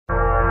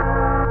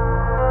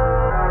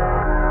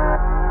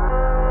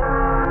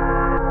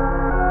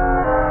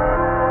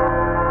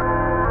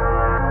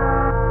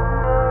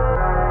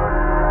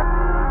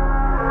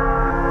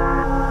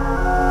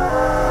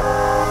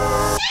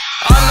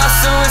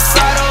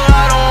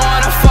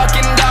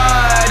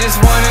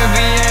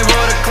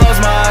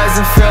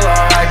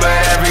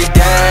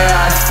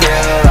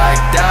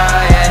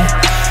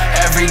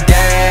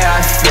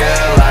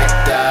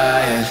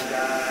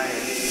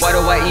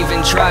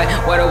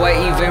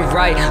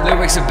write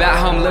lyrics about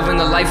how I'm living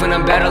the life when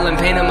I'm battling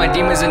pain on my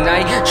demons at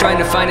night, trying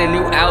to find a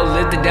new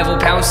outlet. The devil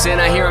pouncing,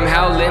 I hear him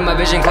howling, my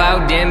vision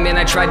cloud dim, and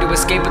I tried to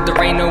escape but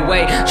there ain't no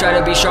way. Try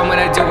to be strong when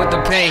I deal with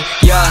the pain,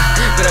 yeah,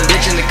 but I'm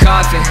ditching the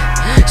coffin,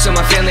 so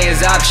my family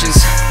has options.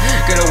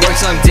 Gonna work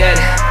till I'm dead,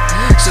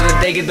 so that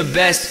they get the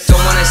best.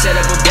 Don't wanna set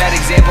up a bad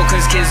example,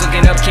 cause kids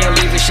looking up can't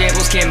leave the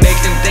shambles. Can't make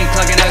them think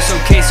plugging out's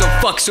okay, so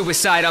fuck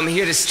suicide, I'm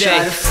here to stay.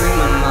 Try to free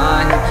my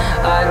mind,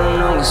 I don't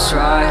know what's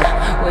right,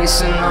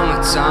 wasting all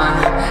my time,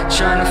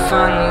 trying to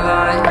find the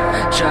light.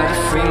 Try to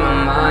free my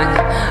mind,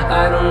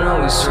 I don't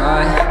know what's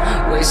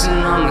right,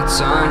 wasting all my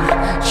time,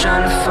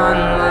 trying to find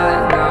the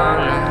light. No,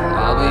 no,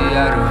 I'll be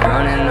out of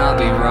running, I'll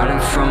be running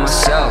from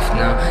myself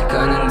now.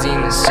 Gunning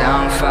demons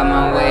down, find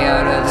my way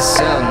out of the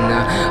cell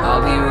now.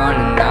 I'll be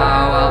running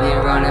now, I'll be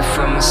running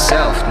from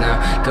myself now.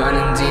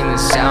 Gunning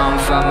demons down,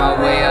 find my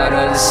way out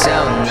of the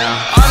cell now.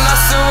 I'm not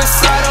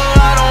suicidal,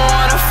 I don't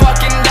wanna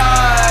fucking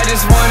die. I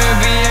just wanna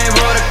be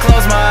able to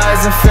close my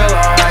eyes and feel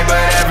alright.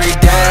 But every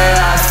day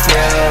I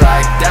feel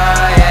like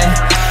dying.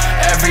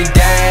 Every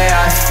day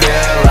I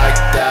feel like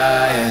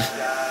dying.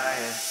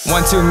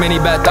 One too many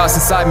bad thoughts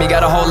inside me,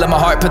 got a hole in my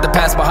heart, put the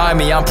past behind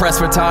me. I'm pressed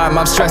for time,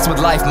 I'm stressed with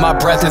life, my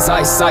breath is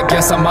ice. I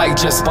guess I might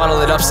just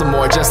bottle it up some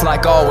more, just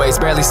like always.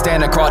 Barely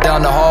standing, crawl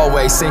down the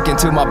hallway, sink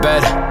into my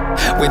bed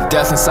with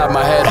death inside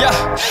my head. Yeah,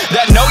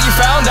 that note you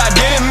found, I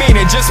didn't mean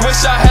it, just wish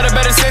I had a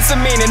better sense of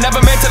meaning.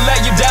 Never meant to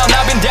let you down,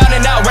 I've been down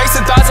and out,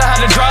 racing thoughts, I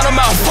had to drown them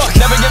out. Fuck,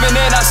 never giving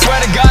in, I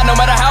swear to God, no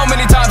matter how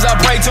many times I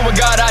pray to a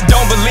God I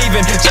don't believe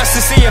in, just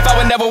to see if I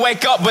would never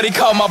wake up, but he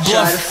called my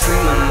bluff. Try to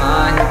free my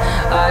mind,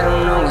 I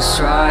don't know what's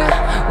right,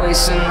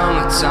 wasting all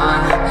my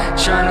time,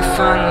 trying to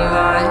find the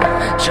light.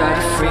 Try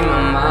to free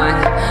my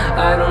mind,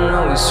 I don't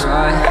know what's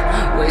right,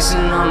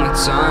 wasting all my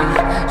time,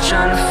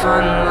 trying to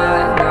find the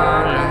light.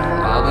 No, no,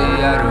 I'll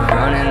be out of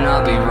running,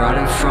 I'll be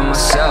running from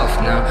myself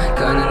now.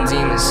 Gunning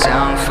demons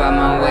down, find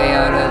my way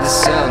out of the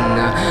cell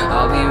now.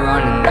 I'll be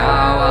running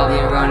now, I'll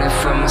be running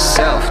from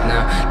myself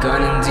now.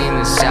 Gunning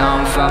demons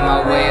down, find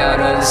my way out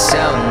of the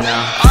cell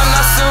now. I'm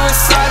not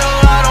suicidal,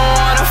 I don't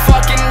wanna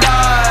fucking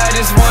die. I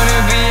just wanna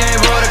be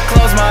able to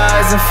close my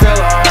eyes and feel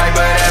alright.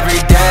 But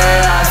every day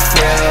I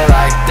feel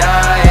like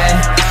dying.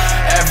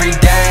 Every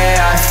day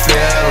I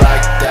feel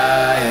like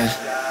dying.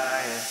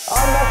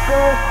 I'm not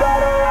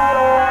suicidal, I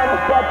don't wanna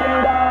fucking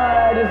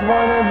die. I just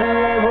wanna be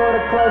able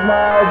to close my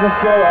eyes and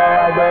feel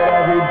alright. But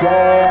every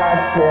day I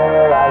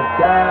feel like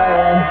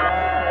dying.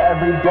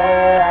 Every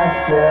day I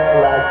feel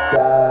like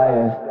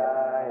dying.